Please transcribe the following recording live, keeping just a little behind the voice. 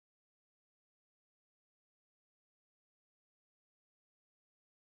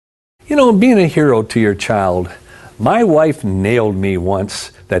You know, being a hero to your child, my wife nailed me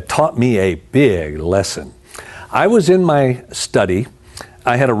once that taught me a big lesson. I was in my study.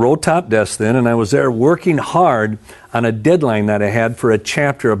 I had a roll-top desk then, and I was there working hard on a deadline that I had for a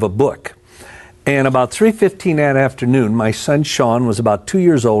chapter of a book. And about 3:15 that afternoon, my son Sean was about 2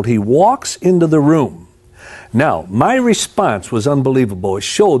 years old. He walks into the room. Now, my response was unbelievable. It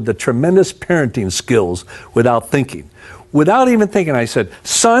showed the tremendous parenting skills without thinking. Without even thinking, I said,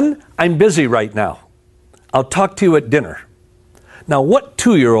 "Son, I'm busy right now. I'll talk to you at dinner." Now, what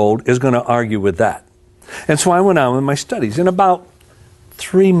 2-year-old is going to argue with that? And so I went on with my studies. In about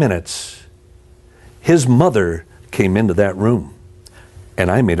 3 minutes, his mother came into that room,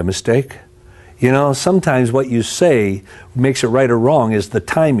 and I made a mistake. You know, sometimes what you say makes it right or wrong is the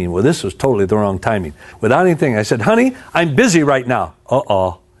timing. Well, this was totally the wrong timing. Without anything, I said, "Honey, I'm busy right now."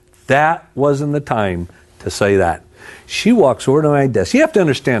 That wasn't the time to say that. She walks over to my desk. You have to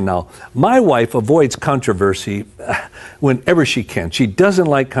understand now, my wife avoids controversy whenever she can. She doesn't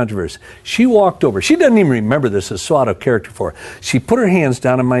like controversy. She walked over. She doesn't even remember this. It's so out of character for her. She put her hands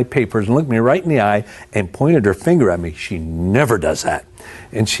down on my papers and looked me right in the eye and pointed her finger at me. She never does that.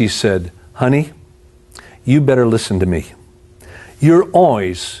 And she said, "Honey, you better listen to me. You're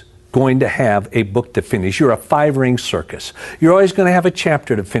always going to have a book to finish. You're a 5-ring circus. You're always going to have a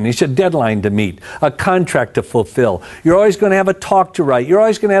chapter to finish, a deadline to meet, a contract to fulfill. You're always going to have a talk to write. You're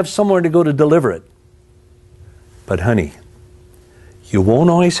always going to have somewhere to go to deliver it. But honey, you won't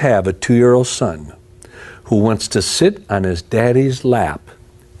always have a 2-year-old son who wants to sit on his daddy's lap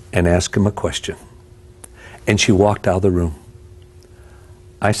and ask him a question." And she walked out of the room.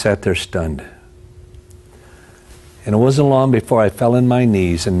 I sat there stunned. And it wasn't long before I fell on my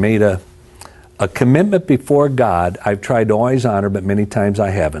knees and made a commitment before God I've tried to always honor, but many times I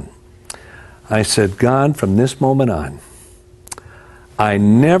haven't. I said, "God, from this moment on, I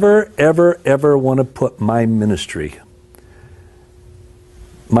never, ever, ever want to put my ministry,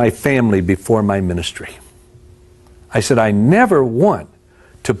 my family before my ministry." I said, "I never want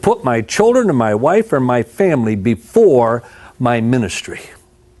to put my children or my wife or my family before my ministry."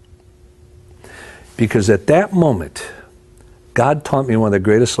 Because at that moment, God taught me one of the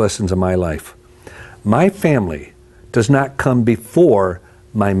greatest lessons of my life. My family does not come before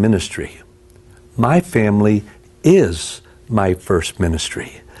my ministry. My family is my first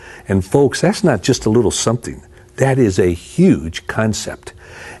ministry. And folks, that's not just a little something. That is a huge concept.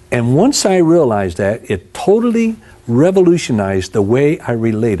 And once I realized that, it totally revolutionized the way I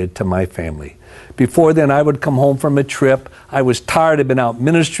related to my family. Before then, I would come home from a trip. I was tired, I'd been out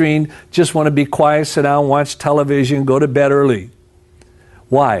ministering, just want to be quiet, sit down, watch television, go to bed early.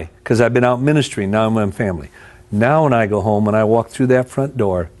 Why? Because I've been out ministering, now I'm with family. Now when I go home, when I walk through that front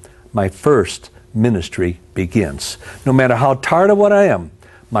door, my first ministry begins. No matter how tired of what I am,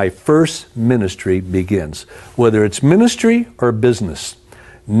 my first ministry begins. Whether it's ministry or business,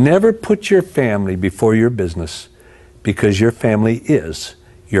 never put your family before your business, because your family is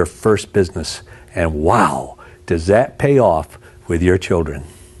your first business. And wow, does that pay off with your children.